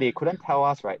 So they couldn't tell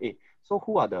us, right? Hey, so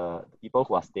who are the people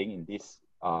who are staying in these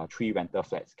 3 rental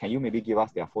flats? Can you maybe give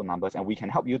us their phone numbers and we can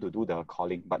help you to do the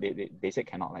calling? But they said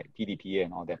cannot, like PDPA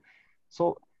and all that.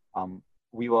 So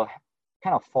we were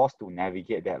kind of forced to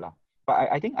navigate that lah. But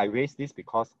I think I raised this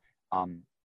because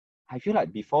I feel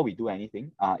like before we do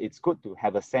anything, it's good to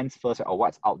have a sense first of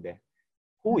what's out there.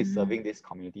 Who is serving this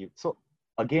community? So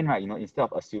again, right, you know, instead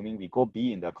of assuming we go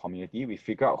be in the community, we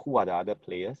figure out who are the other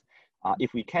players.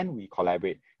 If we can, we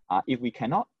collaborate. If we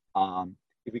cannot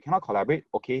collaborate,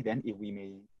 okay, then if we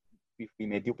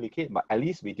may duplicate, but at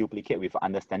least we duplicate with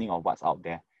understanding of what's out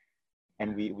there.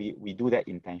 And we do that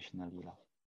intentionally.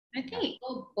 I think it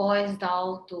all boils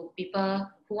down to people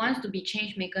who wants to be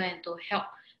change maker and to help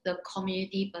the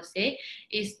community per se,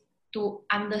 is to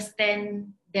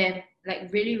understand them,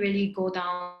 like really, really go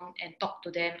down and talk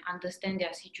to them, understand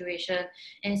their situation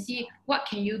and see what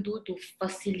can you do to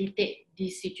facilitate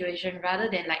this situation rather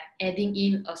than like adding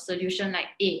in a solution like,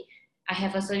 hey, I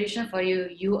have a solution for you,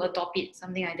 you adopt it,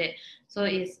 something like that. So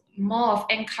it's more of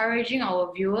encouraging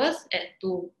our viewers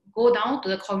to go down to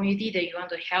the community that you want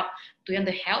to help, to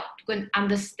go and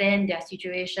understand their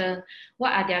situation,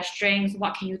 what are their strengths,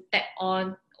 what can you tap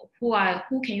on,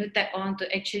 who can you tap on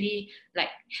to actually like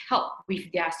help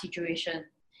with their situation.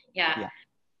 Yeah.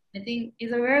 I think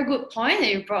it's a very good point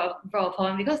that you brought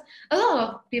upon, because a lot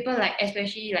of people, like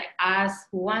especially like us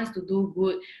who wants to do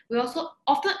good, we also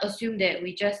often assume that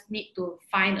we just need to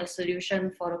find a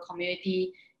solution for the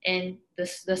community and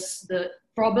the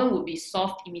problem would be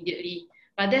solved immediately.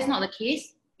 But that's not the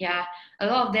case. Yeah, a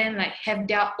lot of them like have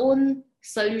their own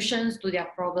solutions to their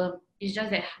problem. It's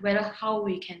just that whether how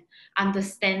we can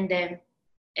understand them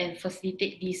and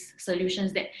facilitate these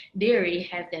solutions that they already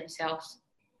have themselves.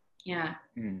 Yeah.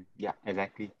 Yeah,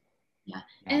 exactly. Yeah.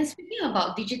 And speaking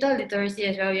about digital literacy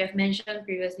as well, you have mentioned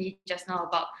previously just now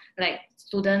about like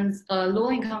students,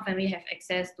 low-income family have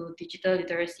access to digital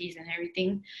literacies and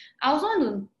everything. I also want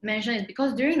to mention is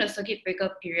because during the circuit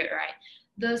breaker period, right,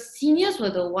 the seniors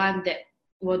were the one that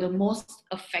were the most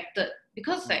affected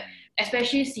because like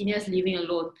especially seniors living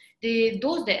alone,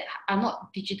 those that are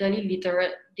not digitally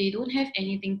literate, they don't have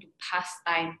anything to pass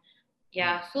time.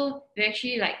 Yeah, so I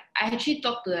actually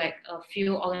talked to like a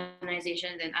few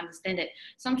organizations and understand that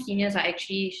some seniors are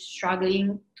actually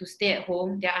struggling to stay at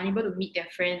home. They're unable to meet their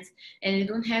friends and they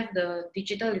don't have the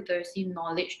digital literacy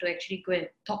knowledge to actually go and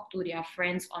talk to their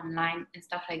friends online and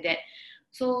stuff like that.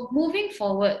 So moving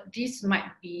forward, this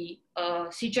might be a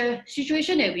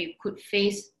situation that we could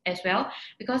face as well,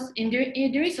 because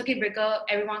during circuit breaker,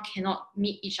 everyone cannot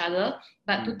meet each other.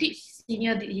 But to teach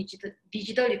senior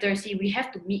digital literacy, we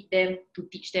have to meet them to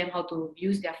teach them how to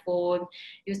use their phone,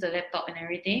 use the laptop and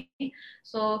everything.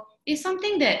 So it's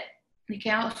something that we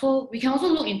can also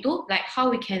look into, like how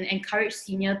we can encourage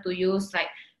senior to use like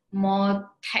more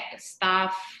tech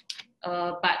stuff,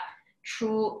 but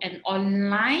through an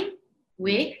online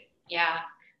way.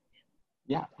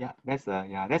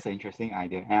 That's an interesting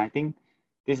idea, and I think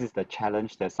this is the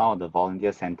challenge that some of the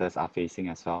volunteer centers are facing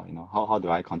as well. You know, how do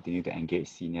I continue to engage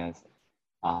seniors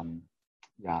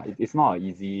yeah, it's not an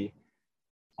easy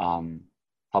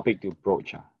topic to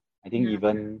broach. I think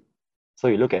even so,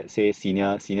 you look at say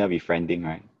senior befriending,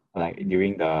 right? Like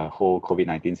during the whole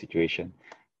COVID-19 situation.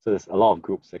 So there's a lot of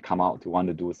groups that come out to want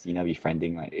to do senior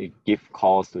befriending, like it give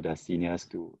calls to the seniors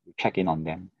to check in on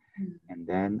them. And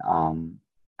then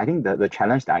I think the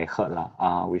challenge that I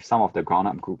heard with some of the ground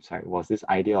up groups, right, was this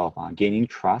idea of gaining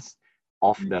trust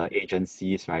of the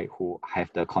agencies, right, who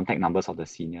have the contact numbers of the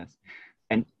seniors.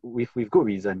 And with good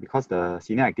reason, because the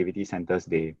senior activity centers,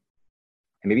 they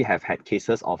maybe have had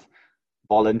cases of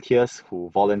volunteers who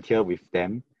volunteer with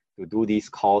them to do these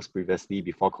calls previously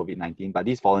before COVID-19, but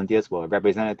these volunteers were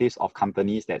representatives of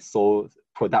companies that sold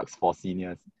products for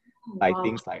seniors, like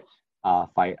things like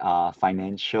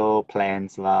financial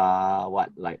plans lah,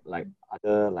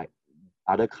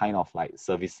 other kind of like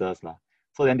services lah.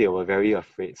 So then they were very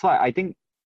afraid. So I think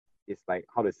it's like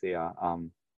how to say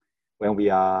when we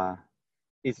are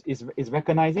it's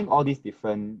recognizing all these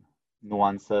different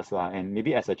nuances lah, and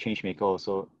maybe as a change maker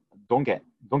also don't get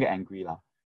angry lah.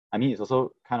 I mean, it's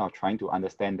also kind of trying to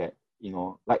understand that, you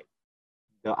know, like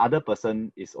the other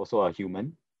person is also a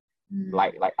human,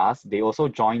 like us. They also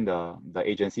join the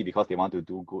agency because they want to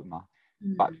do good ma.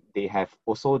 But they have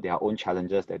also their own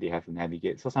challenges that they have to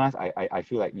navigate. So sometimes I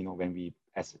feel like, you know, when we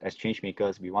as change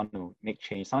makers, we want to make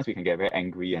change, sometimes we can get very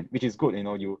angry, and which is good, you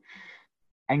know.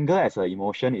 Anger as an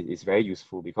emotion is very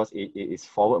useful because it is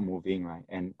forward moving, right?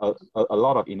 And a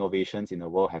lot of innovations in the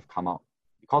world have come out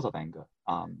because of anger,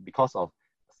 because of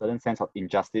a certain sense of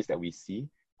injustice that we see.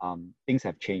 Things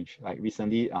have changed. Like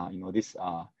recently, you know,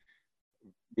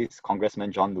 this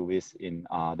Congressman John Lewis in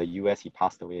the US, he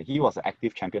passed away. He was an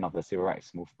active champion of the civil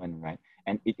rights movement, right?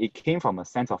 And it came from a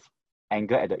sense of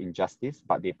anger at the injustice,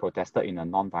 but they protested in a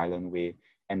non-violent way,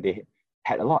 and they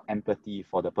had a lot of empathy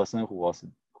for the person who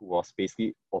was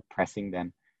basically oppressing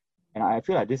them. And I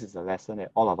feel like this is a lesson that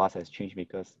all of us as change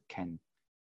makers can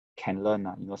learn.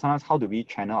 You know, sometimes how do we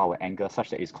channel our anger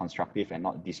such that it's constructive and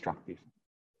not destructive?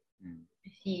 I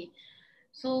see.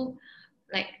 So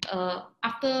like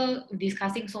after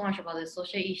discussing so much about the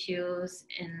social issues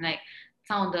and like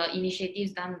some of the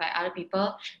initiatives done by other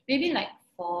people, maybe like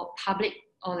for public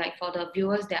or like for the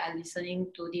viewers that are listening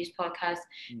to this podcast,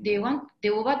 they would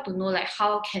want to know like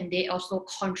how can they also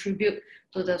contribute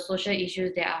to the social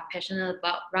issues they are passionate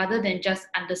about, rather than just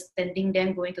understanding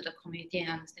them, going to the community and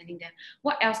understanding them.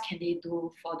 What else can they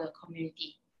do for the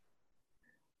community?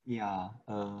 Yeah.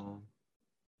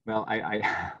 Well,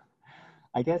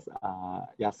 I guess,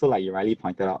 yeah, so like you rightly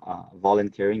pointed out,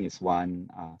 volunteering is one.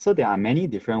 So there are many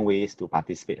different ways to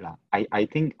participate lah. I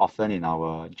think often in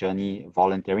our journey,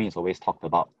 volunteering is always talked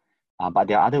about, but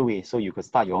there are other ways. So you could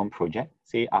start your own project.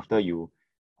 Say after you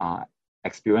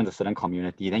experience a certain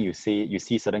community, then you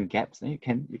see certain gaps, then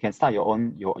you can start your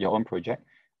own project.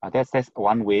 That's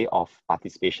one way of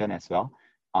participation as well.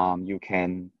 You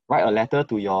can write a letter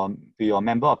to your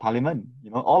member of parliament.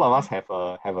 You know, all of us have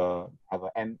a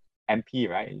MP,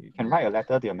 right? You can write a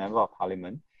letter to your member of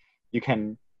parliament. You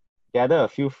can gather a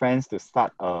few friends to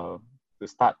start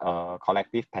a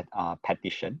collective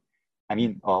petition. I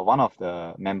mean, one of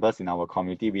the members in our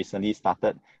community recently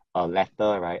started a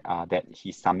letter, right, that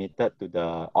he submitted to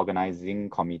the organizing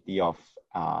committee of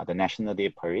the National Day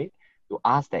Parade to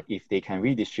ask that if they can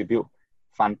redistribute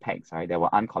fund packs, right, that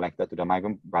were uncollected to the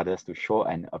migrant brothers to show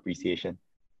an appreciation.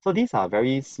 So these are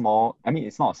very small. I mean,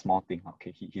 it's not a small thing.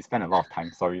 Okay, he spent a lot of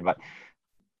time. Sorry, but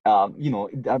you know,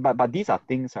 but these are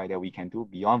things, right, that we can do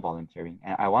beyond volunteering.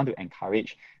 And I want to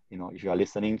encourage, you know, if you are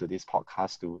listening to this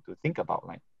podcast, to think about,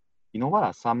 like, you know, what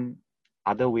are some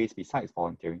other ways besides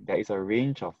volunteering? There is a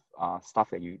range of stuff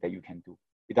that you can do.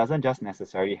 It doesn't just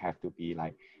necessarily have to be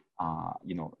like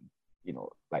you know,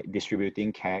 like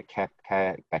distributing care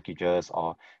packages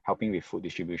or helping with food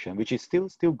distribution, which is still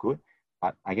good.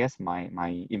 But I guess my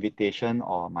invitation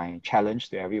or my challenge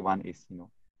to everyone is, you know,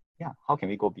 yeah, how can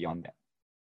we go beyond that?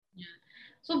 Yeah.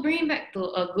 So bringing back to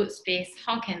a good space,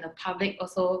 how can the public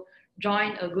also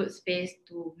join a good space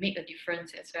to make a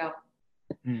difference as well?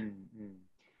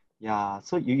 Yeah,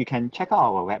 so you can check out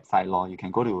our website, Law. You can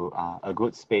go to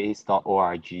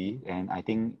agoodspace.org, and I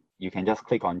think you can just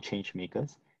click on Change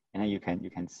Makers, and then you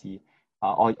can see,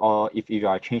 or if you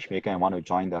are a change maker and want to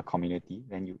join the community,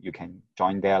 then you can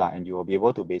join there lah, and you will be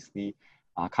able to basically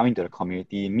come into the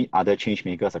community, meet other change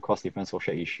makers across different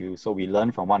social issues. So we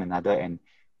learn from one another and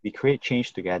we create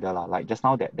change together lah. Like just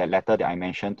now, that letter that I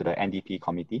mentioned to the NDP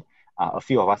committee, a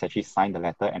few of us actually signed the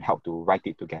letter and helped to write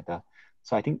it together.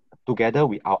 So I think together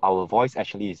our voice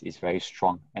actually is very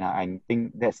strong. And I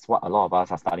think that's what a lot of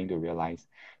us are starting to realize.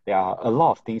 There are a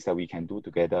lot of things that we can do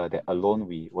together that alone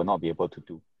we will not be able to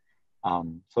do.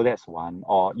 So that's one.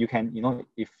 Or you can,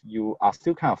 if you are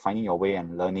still kind of finding your way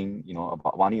and learning,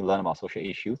 about wanting to learn about social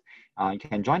issues, you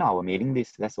can join our mailing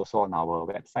list. That's also on our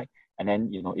website. And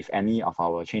then, if any of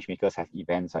our change makers have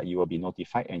events, you will be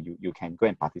notified, and you can go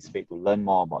and participate to learn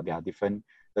more about the different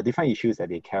issues that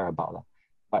they care about.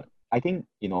 But I think,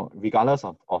 regardless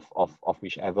of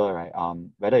whichever, right,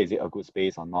 whether is it a good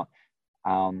space or not,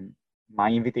 my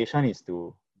invitation is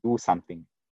to do something.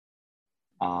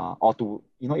 Or to,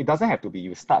 it doesn't have to be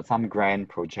you start some grand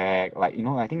project. Like,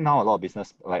 I think now a lot of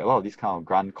business, like a lot of these kind of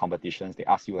grant competitions, they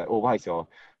ask you like, oh, what is your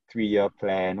 3-year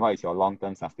plan? What is your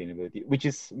long-term sustainability? Which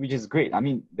is great. I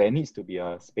mean, there needs to be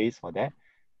a space for that.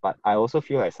 But I also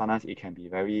feel like sometimes it can be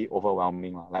very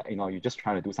overwhelming. Like, you're just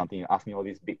trying to do something, you ask me all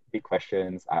these big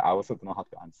questions. I also don't know how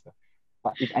to answer.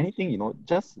 But if anything,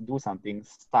 just do something,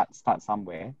 start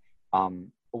somewhere.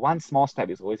 One small step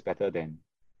is always better than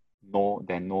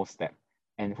no step.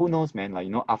 And who knows, man, like,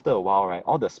 after a while, right,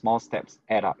 all the small steps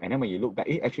add up. And then when you look back,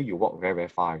 actually you walk very, very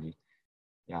far already.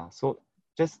 Yeah. So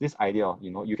just this idea of,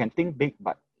 you can think big,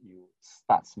 but you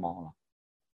start small.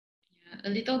 Yeah, a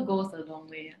little goes a long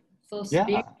way. So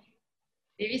Yeah.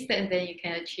 baby steps, then you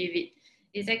can achieve it.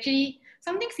 It's actually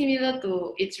something similar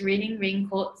to It's Raining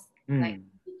Raincoats. Like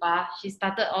she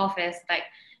started off as like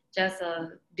just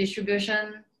a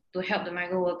distribution to help the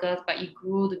migrant workers, but it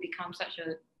grew to become such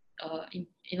a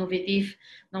innovative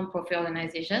non-profit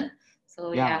organization.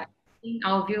 So yeah, I think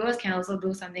our viewers can also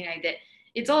do something like that.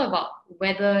 It's all about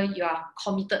whether you are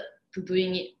committed to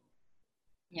doing it.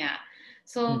 Yeah.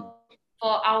 So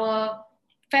for our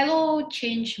fellow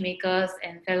change makers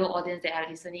and fellow audience that are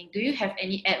listening, do you have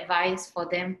any advice for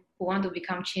them who want to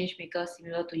become change makers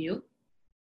similar to you?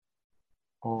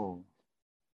 Oh,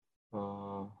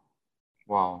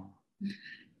 wow.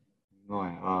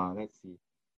 No, let's see.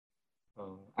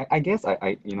 I guess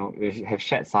we have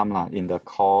shared some in the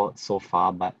call so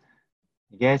far, but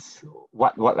I guess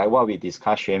what we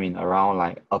discussed, Xuemin, around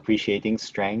like appreciating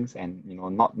strengths and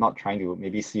not trying to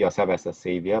maybe see yourself as a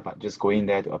savior, but just going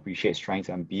there to appreciate strengths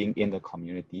and being in the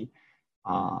community.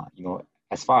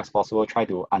 As far as possible, try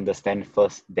to understand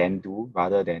first, then do,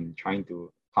 rather than trying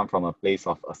to come from a place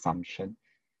of assumption.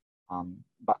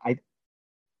 But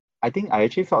I think I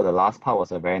actually felt the last part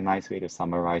was a very nice way to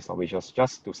summarize, which was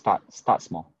just to start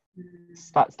small.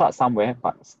 Start somewhere,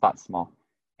 but start small.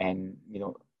 And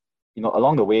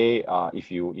along the way, if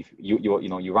you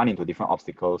run into different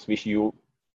obstacles, which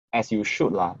as you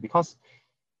should because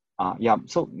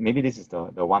so maybe this is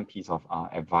the one piece of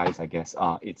advice, I guess.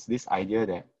 It's this idea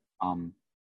that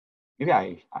maybe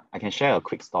I can share a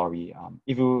quick story.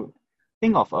 If you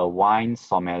think of a wine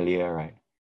sommelier, right,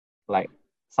 like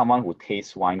someone who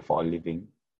tastes wine for a living,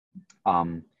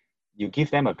 you give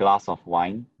them a glass of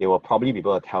wine, they will probably be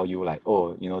able to tell you like,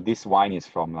 oh, this wine is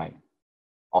from like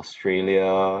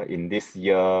Australia in this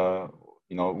year,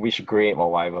 which grape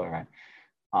or whatever, right?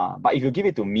 But if you give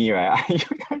it to me, right,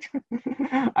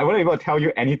 I wouldn't be able to tell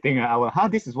you anything. I will,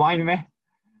 this is wine, man.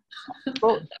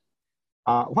 So,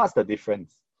 what's the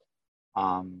difference?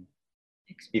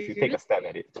 If you take a step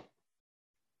at it.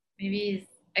 Maybe it's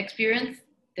experience.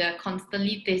 They're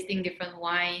constantly tasting different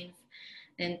wines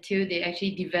until they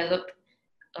actually develop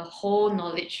a whole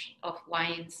knowledge of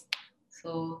wines.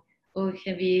 So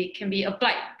it can be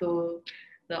applied to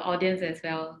the audience as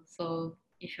well. So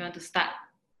if you want to start,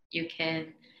 you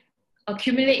can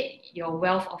accumulate your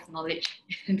wealth of knowledge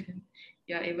and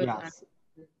you're able to understand.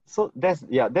 So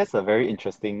that's a very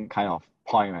interesting kind of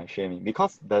point, right, Xuemin?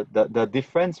 Because the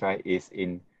difference, right, is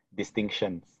in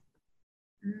distinctions.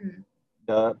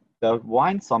 The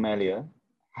wine sommelier,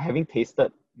 having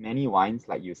tasted many wines,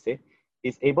 like you said,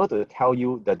 is able to tell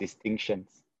you the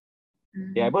distinctions.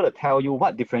 They're able to tell you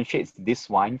what differentiates this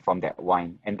wine from that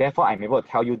wine. And therefore, I'm able to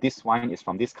tell you this wine is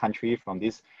from this country, from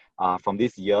this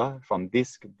year, from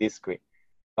this grade.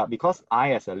 But because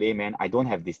I, as a layman, I don't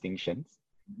have distinctions,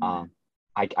 I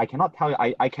cannot tell you,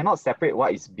 I cannot separate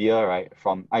what is beer, right,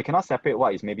 from, I cannot separate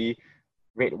what is maybe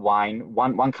red wine,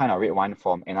 one kind of red wine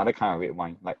from another kind of red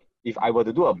wine. Like, if I were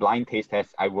to do a blind taste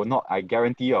test, I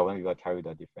guarantee you I won't be able to tell you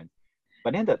the difference.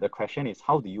 But then the question is,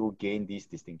 how do you gain these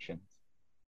distinctions?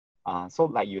 So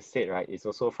like you said, right, it's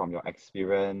also from your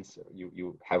experience.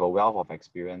 You have a wealth of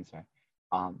experience,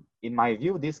 right? In my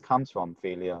view, this comes from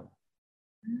failure.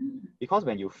 Because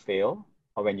when you fail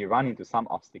or when you run into some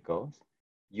obstacles,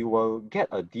 you will get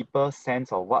a deeper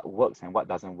sense of what works and what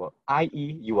doesn't work,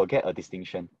 i.e. you will get a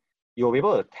distinction. You will be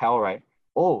able to tell, right,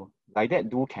 oh, like that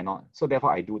do cannot, so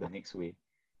therefore I do the next way.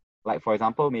 Like, for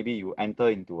example, maybe you enter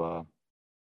into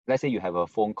let's say you have a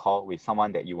phone call with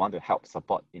someone that you want to help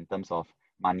support in terms of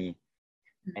money.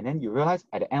 And then you realize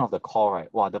at the end of the call,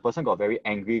 right, wow, the person got very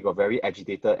angry, got very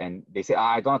agitated, and they say,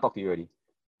 I don't want to talk to you already.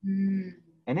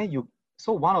 And then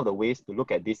so one of the ways to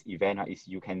look at this event, right, is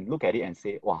you can look at it and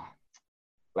say, wow,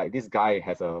 like this guy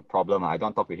has a problem, I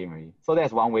don't talk to him already. So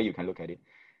that's one way you can look at it.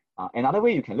 Another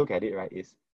way you can look at it, right,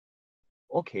 is,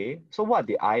 okay, so what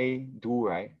did I do,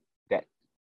 right, that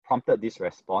prompted this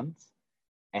response?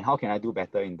 And how can I do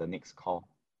better in the next call?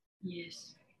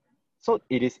 Yes. So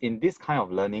it is in this kind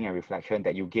of learning and reflection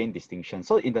that you gain distinction.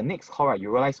 So in the next call, right,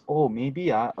 you realize, oh,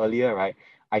 maybe earlier, right,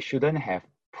 I shouldn't have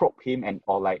probed him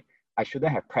or like I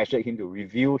shouldn't have pressured him to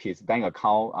reveal his bank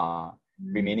account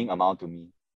remaining amount to me.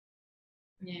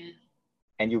 Yeah.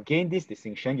 And you gain this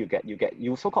distinction, you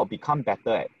so-called become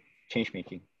better at change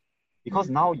making.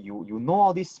 Because now you know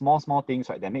all these small things,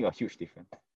 right, that make a huge difference.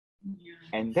 Yeah.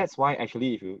 And that's why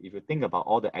actually if you think about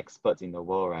all the experts in the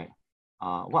world, right,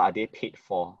 what are they paid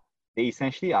for? They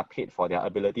essentially are paid for their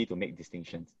ability to make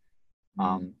distinctions.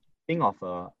 Think of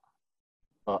a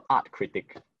art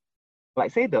critic.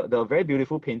 Like say the very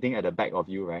beautiful painting at the back of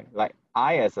you, right? Like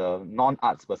I as a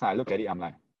non-arts person, I look at it, I'm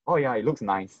like, oh yeah, it looks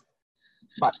nice.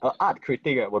 But an art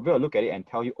critic will be able to look at it and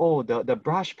tell you, oh, the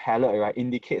brush palette, right,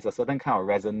 indicates a certain kind of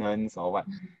resonance or what.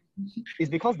 It's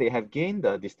because they have gained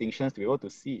the distinctions to be able to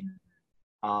see.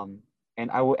 And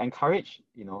I would encourage,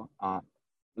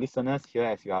 listeners here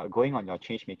as you are going on your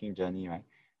change-making journey, right?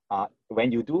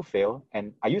 When you do fail,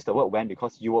 and I use the word when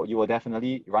because you will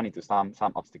definitely run into some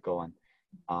obstacle.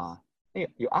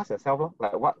 You ask yourself,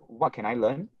 like, what can I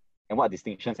learn, and what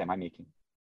distinctions am I making?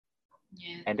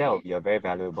 Yeah. And that will be a very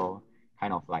valuable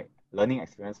kind of like learning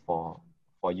experience for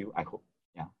you, I hope.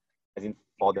 Yeah, as in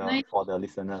for the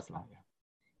listeners, lah. Yeah.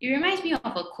 It reminds me of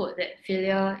a quote that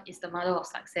failure is the mother of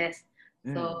success.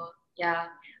 So yeah,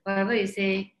 whatever you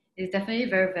say is definitely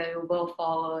very valuable for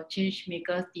our change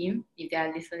makers team if they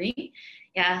are listening.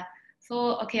 Yeah.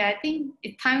 So okay, I think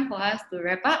it's time for us to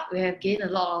wrap up. We have gained a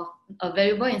lot of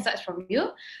valuable insights from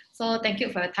you. So thank you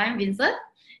for your time, Vincent.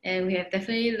 And we have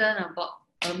definitely learned about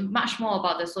much more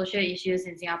about the social issues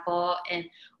in Singapore and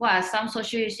what are some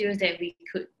social issues that we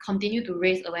could continue to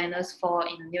raise awareness for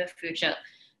in the near future.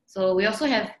 So we also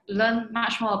have learned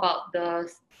much more about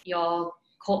your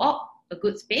co-op, A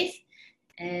Good Space,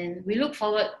 and we look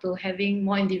forward to having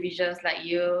more individuals like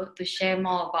you to share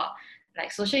more about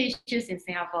like social issues in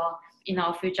Singapore in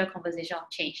our future conversation of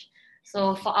change.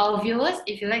 So for our viewers,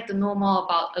 if you'd like to know more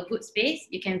about A Good Space,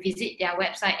 you can visit their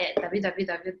website at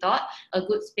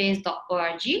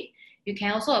www.agoodspace.org. You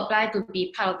can also apply to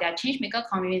be part of their Changemaker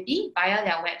community via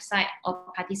their website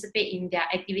or participate in their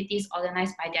activities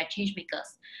organized by their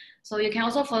Changemakers. So you can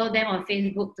also follow them on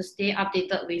Facebook to stay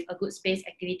updated with A Good Space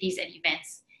activities and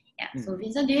events. Yeah. So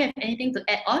Vincent, do you have anything to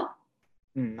add on?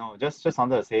 No, just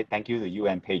wanted to say thank you to you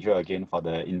and Pedro again for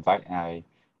the invite. I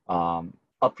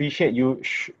appreciate you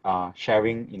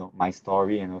sharing, my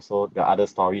story and also the other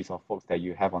stories of folks that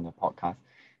you have on the podcast.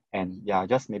 And yeah,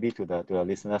 just maybe to the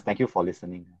listeners, thank you for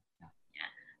listening.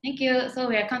 Thank you. So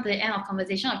we have come to the end of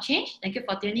Conversation of Change. Thank you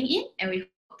for tuning in, and we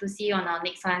hope to see you on our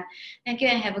next one. Thank you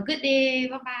and have a good day.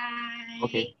 Bye-bye.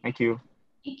 Okay, thank you.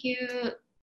 Thank you.